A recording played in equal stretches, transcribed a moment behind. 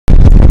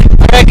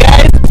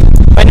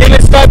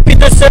St.Maarten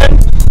Peterson.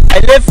 I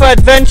live for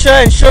adventure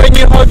and showing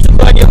you how to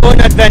go on your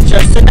own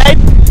adventures. Tonight,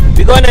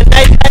 we're going on a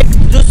night hike to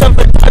do some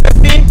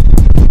photography.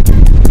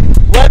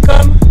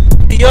 Welcome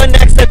to your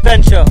next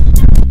adventure.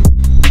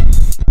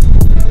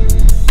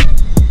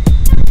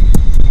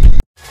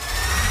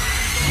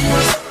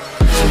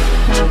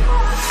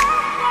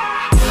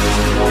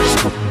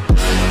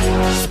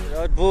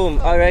 Boom.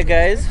 Alright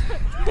guys,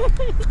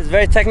 it's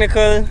very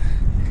technical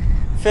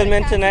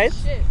filming tonight,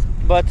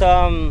 but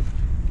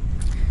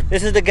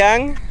this is the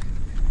gang.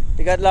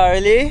 We got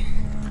Laurelie,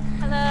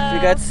 hello. We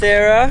got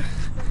Sarah,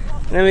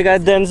 and then we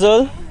got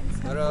Denzel.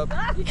 What up?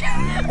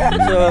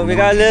 So we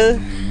got a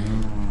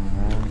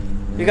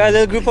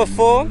little group of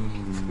 4.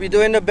 We're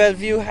doing the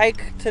Bellevue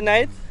hike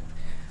tonight.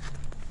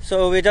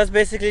 So we're just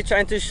basically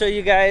trying to show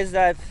you guys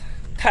that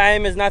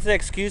time is not an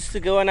excuse to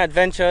go on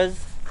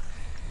adventures.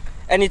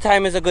 Any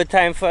time is a good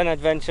time for an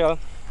adventure.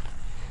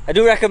 I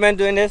do recommend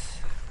doing this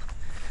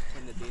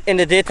in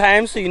the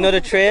daytime so you know the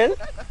trail.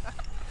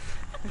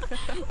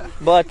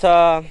 But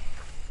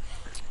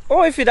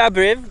or if you're that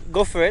brave,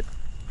 go for it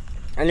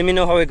and let me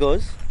know how it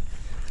goes.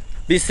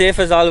 Be safe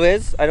as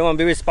always. I don't want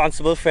to be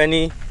responsible for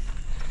any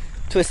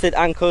twisted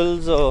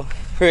ankles or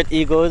hurt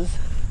egos.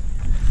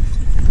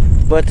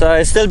 But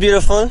it's still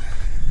beautiful.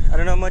 I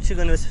don't know how much you're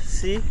gonna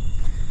see.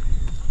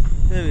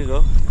 There we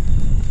go.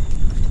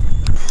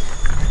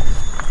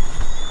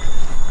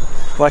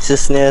 Watch the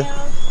snail. I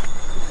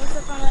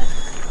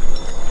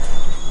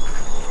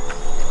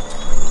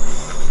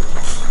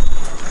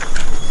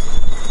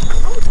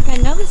don't think I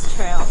know this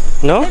trail.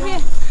 No?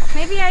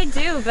 Maybe I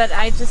do, but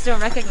I just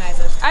don't recognize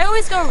it. I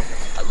always go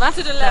left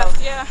to the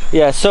left, yeah.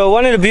 Yeah, so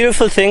one of the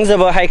beautiful things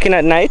about hiking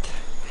at night,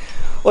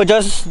 or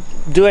just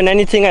doing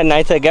anything at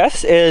night I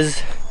guess,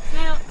 is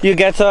you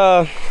get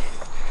a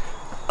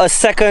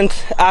second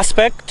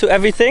aspect to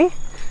everything.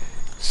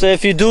 So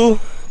if you do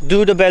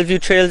the Bellevue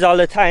trails all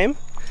the time,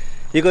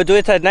 you go do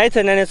it at night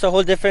and then it's a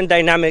whole different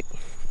dynamic.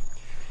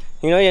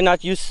 You know, you're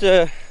not used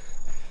to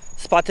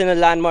spotting the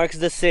landmarks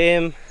the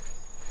same.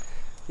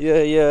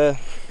 Your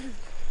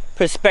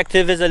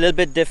perspective is a little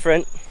bit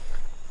different.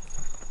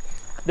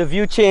 The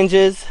view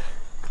changes.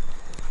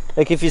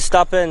 Like if you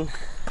stop and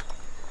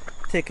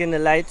take in the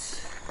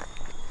lights.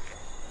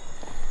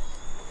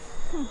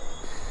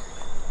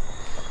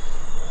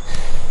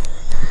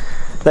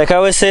 Like I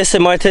always say,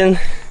 St.Maarten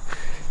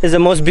is the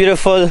most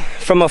beautiful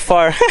from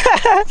afar.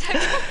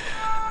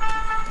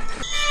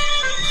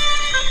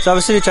 So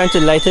obviously we're trying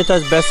to light it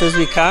as best as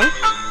we can,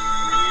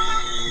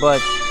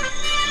 but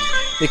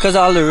because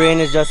all the rain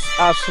is just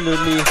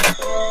absolutely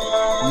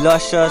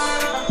luscious.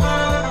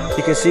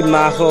 You can see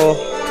Maho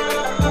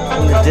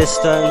in the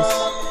distance.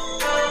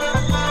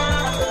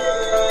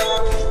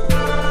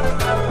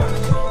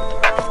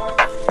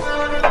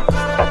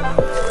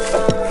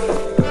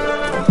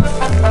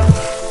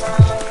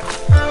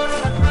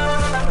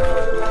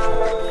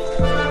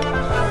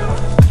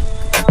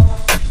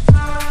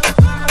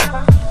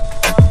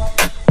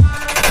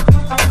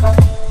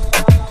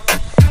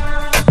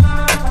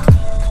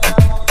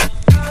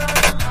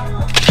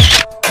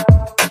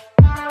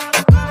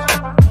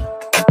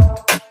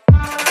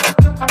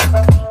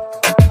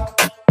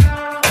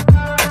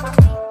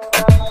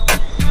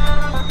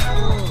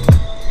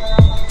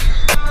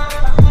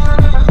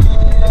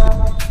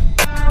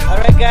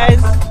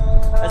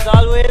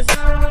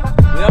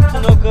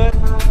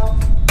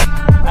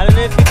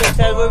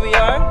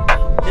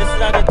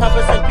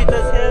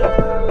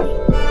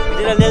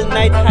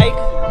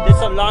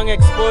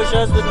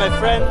 Exposures with my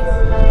friends.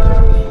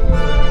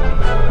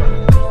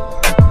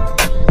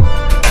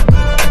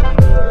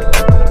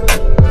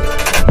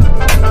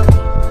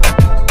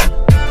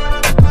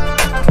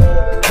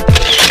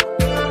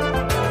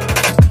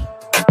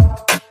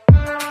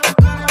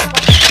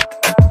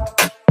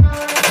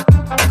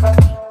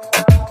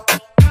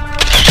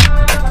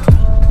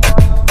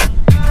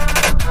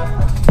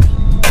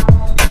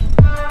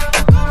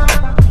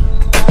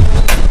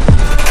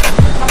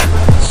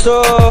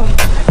 So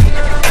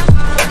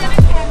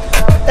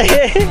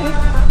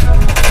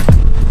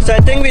I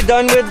think we're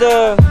done with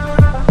the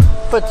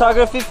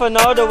photography for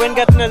now. The wind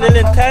getting a little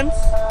intense,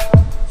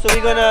 so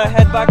we're gonna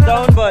head back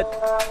down. But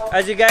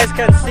as you guys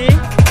can see,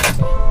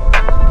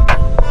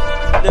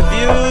 the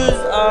views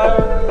are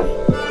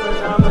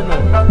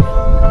phenomenal.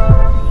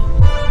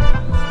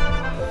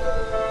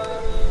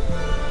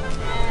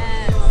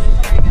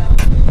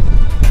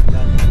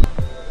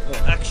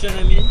 Oh, action,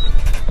 I mean.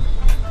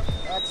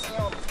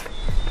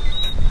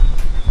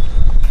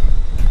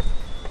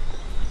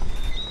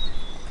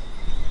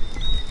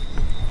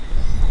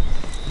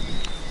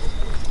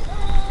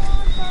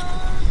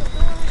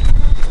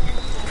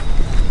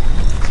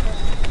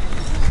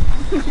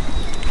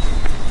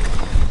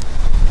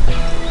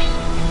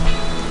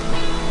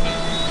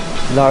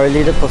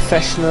 Laurelie, the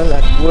professional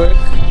at work.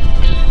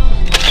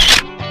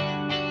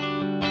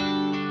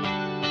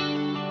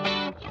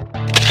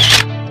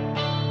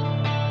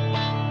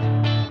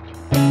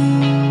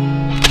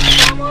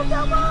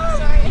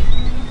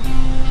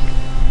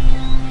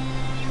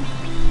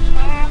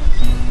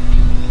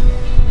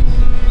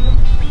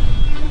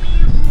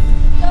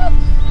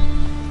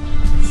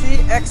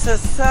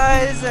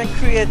 exercise and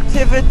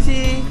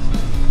creativity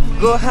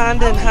go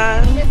hand in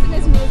hand. Listen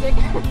is music.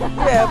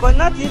 Yeah, but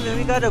not even.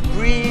 We got a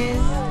breeze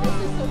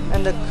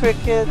and the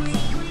crickets.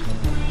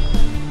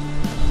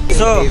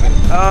 So,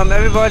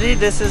 everybody,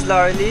 this is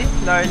Larly.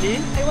 Larly.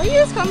 Hey, why you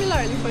just call me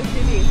Larly for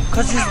TV?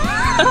 Cause he's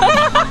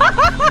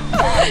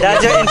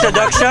that's your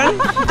introduction.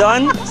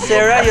 Done.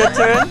 Sarah, your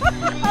turn.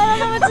 I don't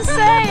know what to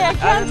say. I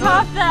can't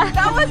top that.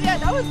 That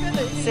was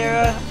good.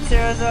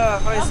 Sarah's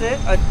how you say?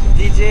 A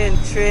DJ in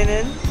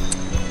training.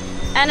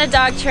 And a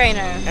dog trainer.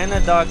 And a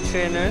dog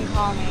trainer.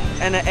 Call me.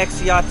 And an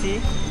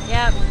ex-yachty.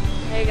 Yep.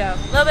 There you go. A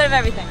little bit of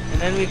everything.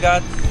 And then we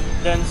got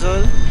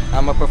Denzel.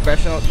 I'm a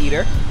professional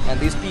eater, and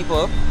these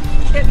people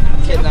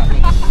kidnap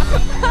me.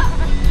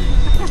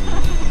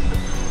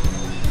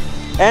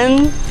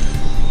 And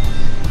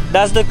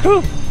that's the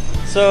crew.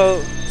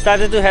 So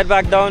started to head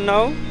back down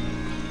now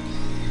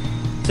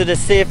to the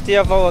safety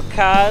of our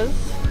cars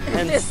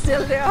and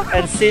Still there.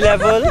 and sea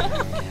level.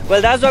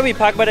 Well, that's why we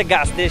park by the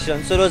gas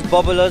station, so those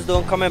bubblers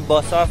don't come and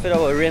bust off with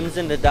our rims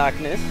in the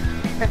darkness.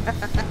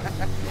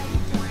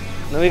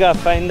 Now we gotta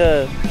find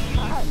the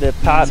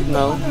path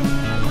now.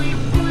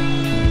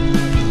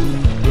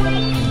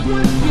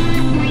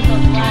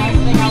 Last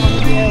thing I want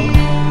to do.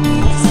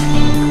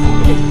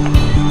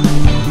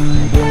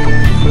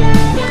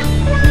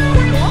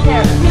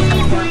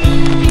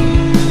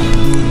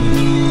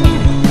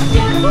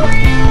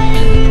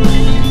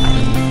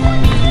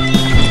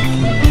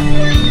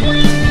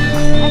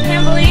 I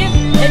can't believe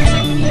it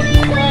took me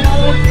going all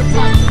the way to the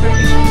top to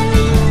bring it.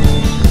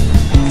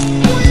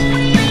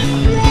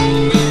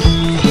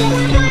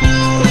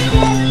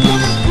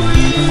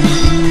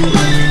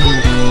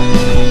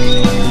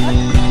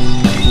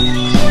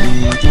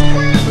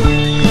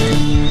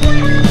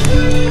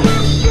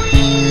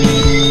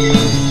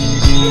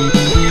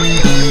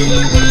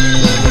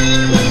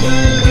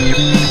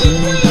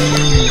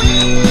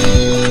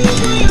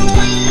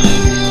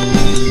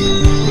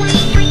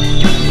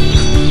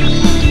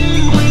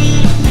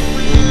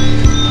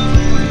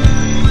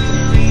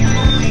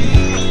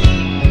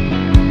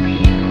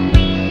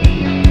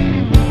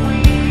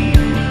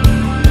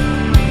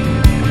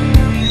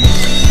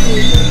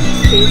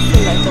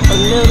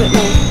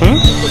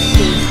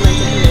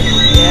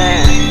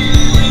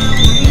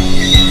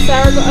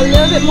 A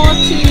little bit more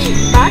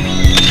to back.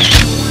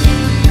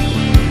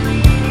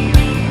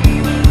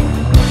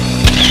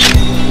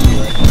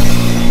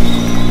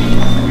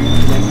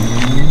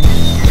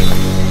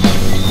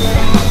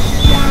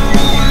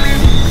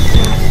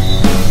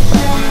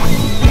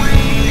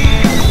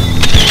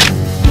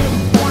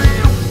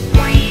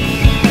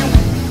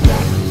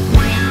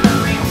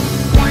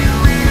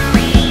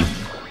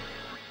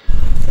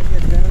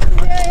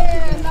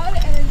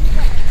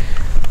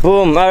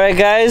 Boom. Alright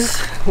guys,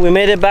 we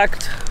made it back.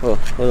 Oh,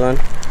 hold on.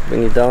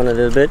 Bring it down a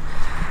little bit.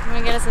 You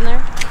wanna get us in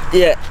there?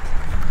 Yeah.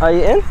 Are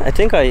you in? I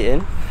think are you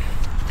in?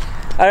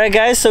 Alright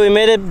guys, so we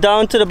made it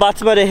down to the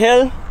bottom of the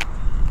hill.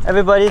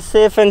 Everybody's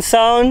safe and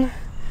sound.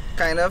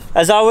 Kind of.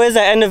 As always,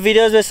 I end the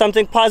videos with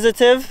something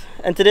positive,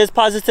 and today's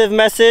positive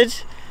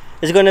message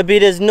is going to be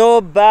there's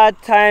no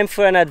bad time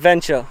for an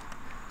adventure.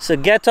 So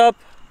get up,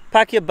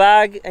 pack your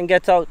bag and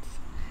get out.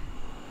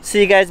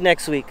 See you guys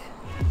next week.